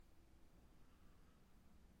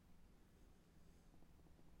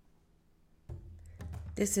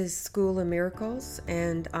This is School of Miracles,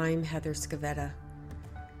 and I'm Heather Scavetta.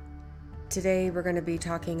 Today we're going to be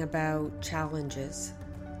talking about challenges.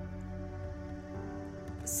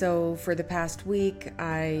 So for the past week,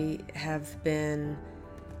 I have been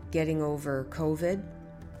getting over COVID,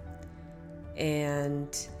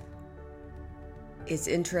 and it's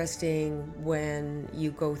interesting when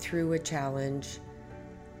you go through a challenge,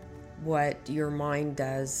 what your mind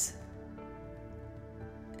does.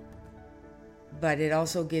 But it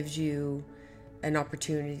also gives you an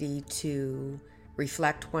opportunity to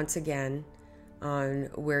reflect once again on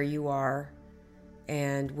where you are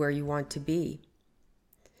and where you want to be.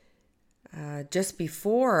 Just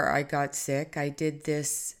before I got sick, I did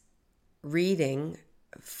this reading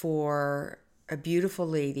for a beautiful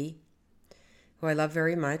lady who I love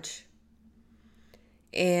very much.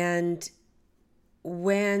 And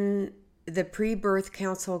when the pre-birth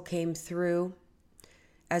counsel came through,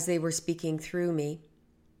 as they were speaking through me,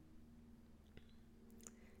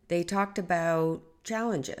 they talked about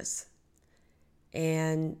challenges.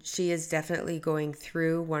 And she is definitely going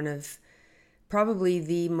through one of probably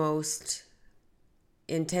the most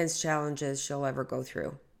intense challenges she'll ever go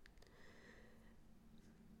through.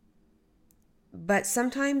 But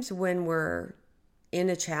sometimes when we're in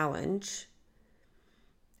a challenge,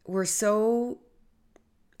 we're so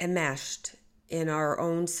enmeshed in our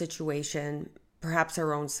own situation, perhaps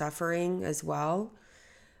our own suffering as well.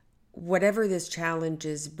 Whatever this challenge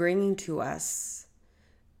is bringing to us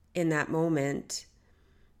in that moment,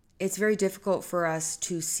 it's very difficult for us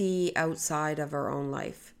to see outside of our own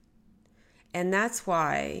life. And that's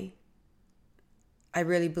why I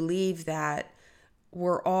really believe that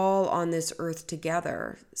we're all on this earth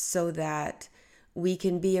together so that we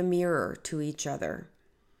can be a mirror to each other.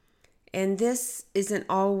 And this isn't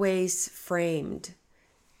always framed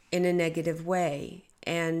in a negative way.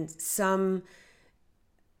 And some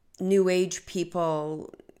New Age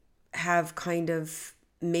people have kind of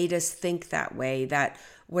made us think that way, that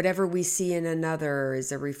whatever we see in another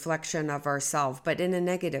is a reflection of ourselves, but in a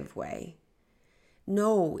negative way.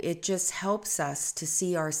 No, it just helps us to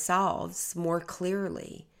see ourselves more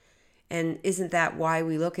clearly. And isn't that why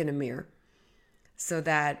we look in a mirror? So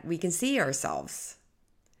that we can see ourselves.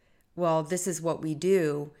 Well, this is what we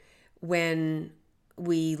do when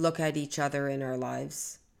we look at each other in our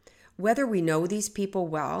lives. Whether we know these people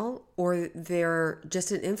well or they're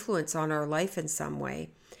just an influence on our life in some way,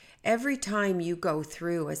 every time you go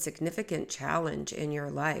through a significant challenge in your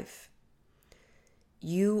life,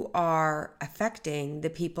 you are affecting the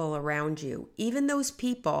people around you, even those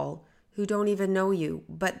people who don't even know you,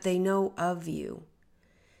 but they know of you.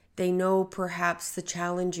 They know perhaps the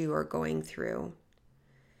challenge you are going through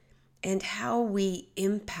and how we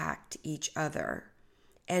impact each other.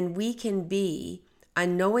 And we can be,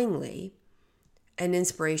 unknowingly, an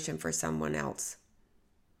inspiration for someone else.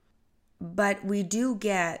 But we do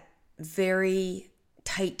get very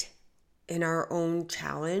tight in our own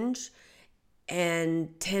challenge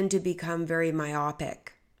and tend to become very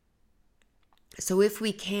myopic. So if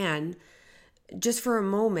we can, just for a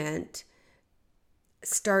moment,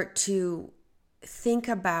 start to think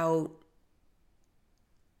about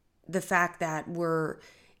the fact that we're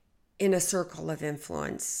in a circle of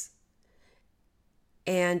influence.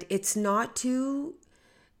 And it's not to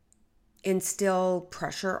instill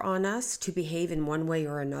pressure on us to behave in one way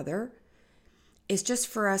or another. It's just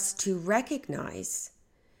for us to recognize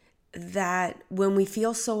that when we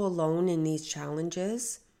feel so alone in these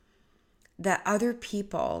challenges, that other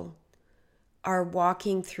people are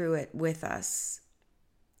walking through it with us,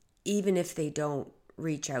 even if they don't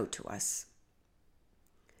reach out to us.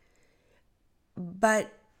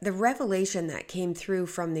 But the revelation that came through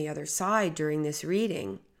from the other side during this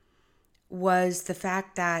reading was the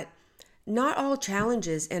fact that not all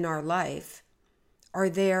challenges in our life are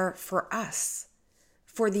there for us,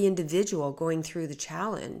 for the individual going through the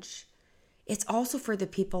challenge. It's also for the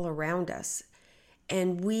people around us.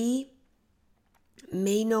 And we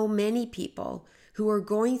may know many people who are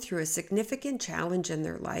going through a significant challenge in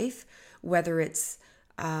their life, whether it's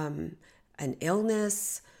an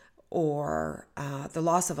illness or the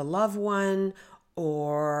loss of a loved one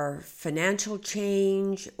or financial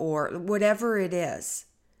change or whatever it is.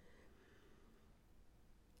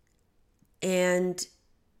 And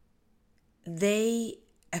they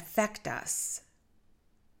affect us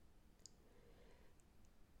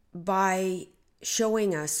by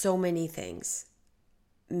showing us so many things.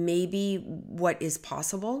 Maybe what is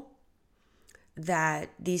possible,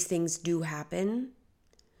 that these things do happen.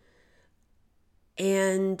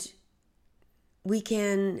 And we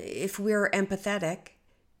can, if we're empathetic,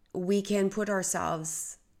 we can put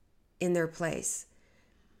ourselves in their place.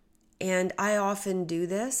 And I often do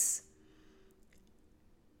this,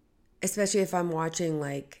 especially if I'm watching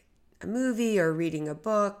like a movie or reading a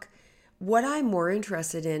book. What I'm more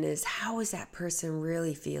interested in is, how is that person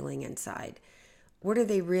really feeling inside? What are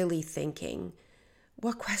they really thinking?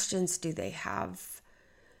 What questions do they have?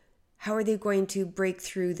 How are they going to break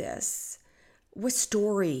through this? What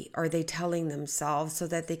story are they telling themselves so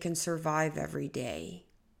that they can survive every day?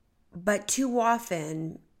 But too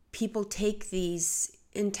often, people take these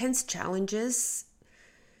intense challenges,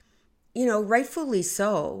 rightfully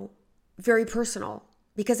so, very personal,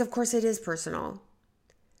 because of course it is personal.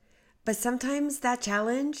 But sometimes that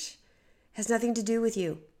challenge has nothing to do with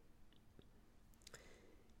you.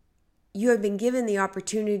 You have been given the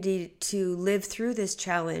opportunity to live through this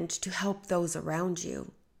challenge to help those around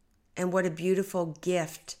you. And what a beautiful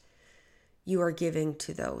gift you are giving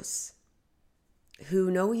to those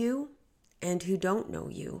who know you and who don't know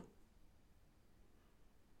you.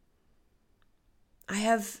 I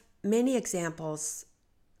have many examples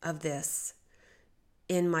of this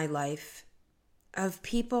in my life, of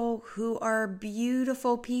people who are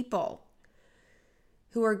beautiful people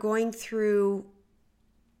who are going through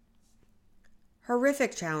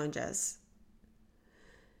horrific challenges,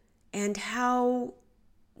 and how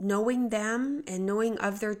knowing them and knowing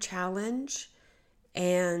of their challenge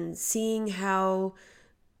and seeing how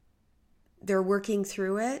they're working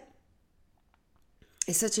through it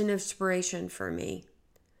is such an inspiration for me.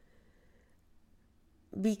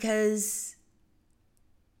 Because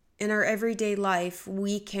in our everyday life,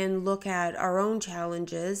 we can look at our own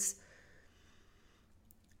challenges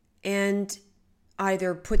and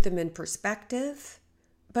either put them in perspective,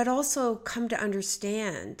 but also come to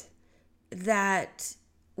understand that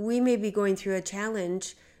we may be going through a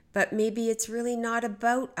challenge, but maybe it's really not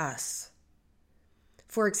about us.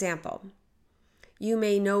 For example, you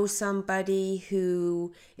may know somebody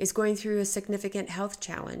who is going through a significant health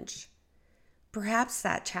challenge. Perhaps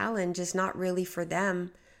that challenge is not really for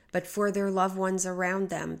them, but for their loved ones around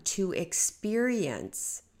them to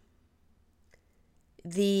experience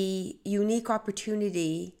the unique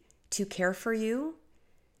opportunity to care for you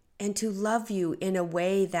and to love you in a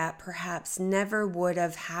way that perhaps never would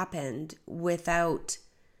have happened without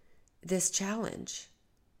this challenge.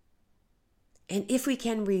 And if we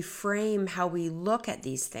can reframe how we look at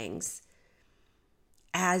these things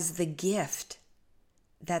as the gift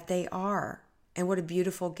that they are, and what a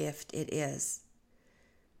beautiful gift it is.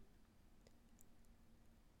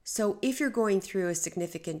 So if you're going through a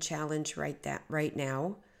significant challenge right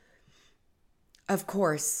now, of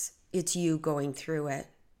course, it's you going through it.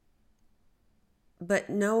 But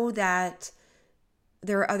know that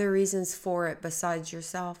there are other reasons for it besides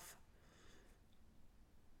yourself.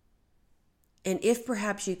 And if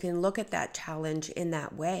perhaps you can look at that challenge in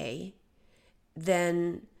that way,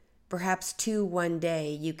 then perhaps too one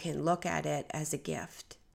day you can look at it as a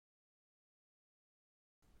gift.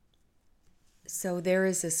 So there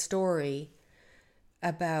is a story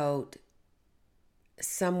about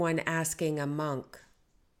someone asking a monk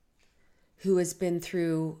who has been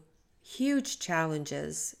through huge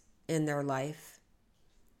challenges in their life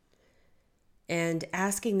and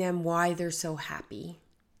asking them why they're so happy.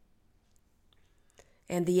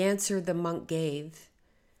 And the answer the monk gave,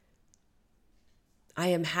 I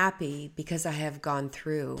am happy because I have gone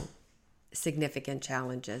through significant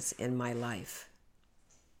challenges in my life.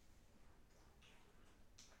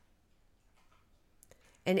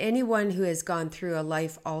 And anyone who has gone through a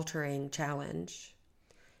life-altering challenge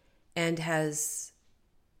and has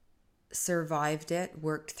survived it,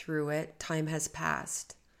 worked through it, time has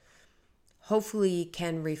passed, hopefully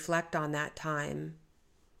can reflect on that time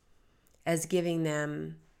as giving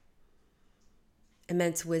them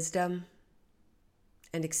immense wisdom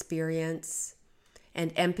and experience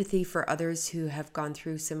and empathy for others who have gone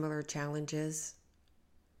through similar challenges,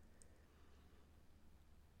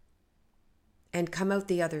 and come out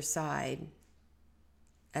the other side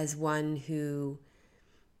as one who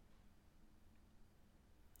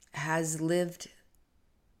has lived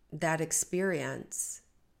that experience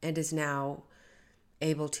and is now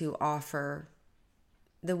able to offer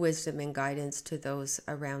the wisdom and guidance to those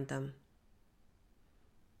around them.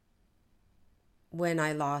 When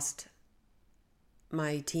I lost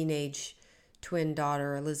my teenage twin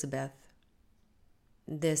daughter, Elizabeth,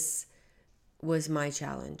 this was my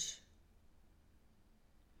challenge.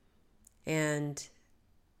 And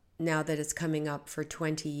now that it's coming up for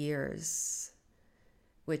 20 years,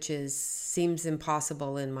 which seems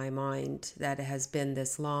impossible in my mind that it has been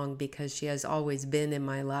this long, because she has always been in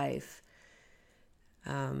my life.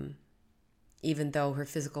 Even though her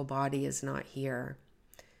physical body is not here,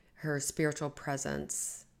 her spiritual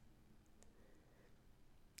presence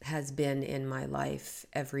has been in my life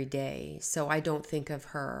every day. So I don't think of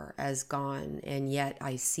her as gone, and yet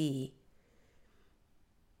I see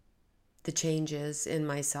the changes in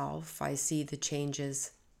myself. I see the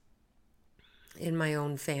changes in my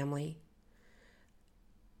own family.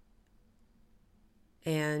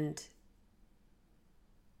 And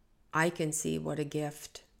I can see what a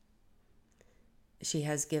gift she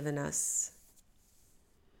has given us.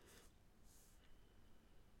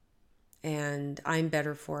 And I'm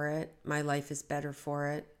better for it. My life is better for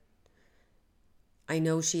it. I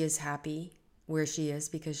know she is happy where she is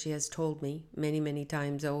because she has told me many, many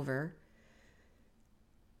times over.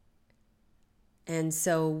 And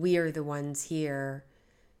so we are the ones here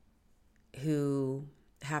who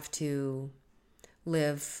have to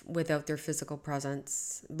live without their physical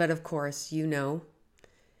presence. But of course, you know,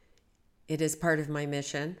 it is part of my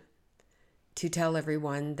mission to tell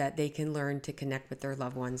everyone that they can learn to connect with their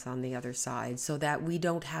loved ones on the other side so that we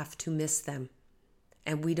don't have to miss them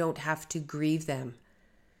and we don't have to grieve them.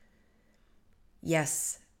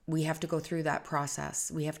 Yes, we have to go through that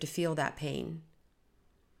process. We have to feel that pain.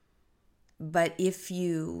 But if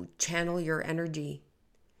you channel your energy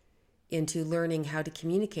into learning how to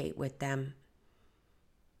communicate with them,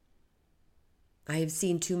 I have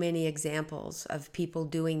seen too many examples of people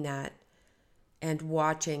doing that and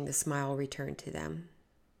watching the smile return to them.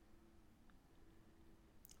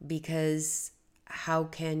 Because how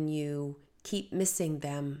can you keep missing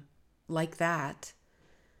them like that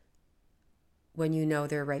when you know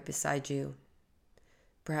they're right beside you?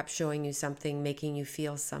 Perhaps showing you something, making you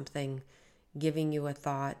feel something, giving you a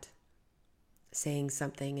thought, saying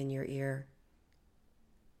something in your ear.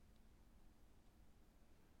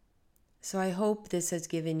 So I hope this has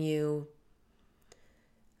given you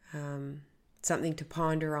something to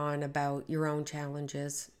ponder on about your own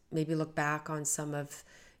challenges. Maybe look back on some of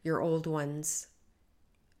your old ones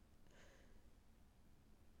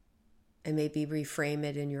and maybe reframe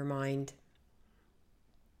it in your mind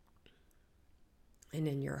and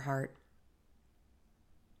in your heart.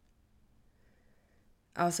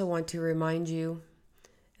 I also want to remind you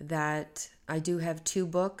that I do have 2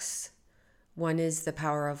 books. One is The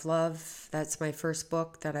Power of Love. That's my first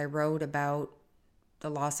book that I wrote about the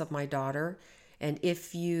loss of my daughter. And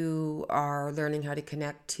if you are learning how to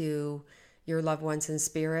connect to your loved ones in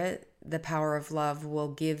spirit, The Power of Love will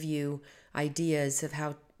give you ideas of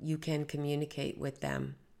how you can communicate with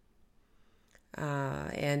them.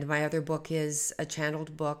 And my other book is a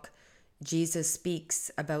channeled book. Jesus speaks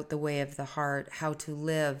about the way of the heart, how to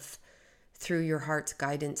live through your heart's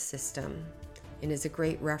guidance system, and is a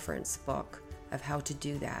great reference book of how to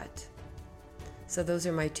do that. So those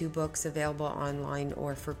are my 2 books available online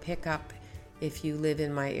or for pickup if you live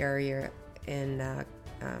in my area in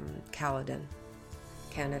Caledon,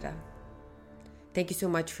 Canada. Thank you so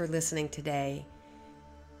much for listening today.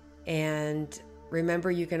 And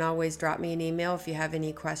remember, you can always drop me an email if you have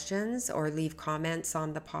any questions or leave comments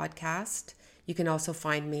on the podcast. You can also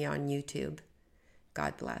find me on YouTube.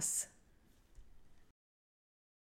 God bless.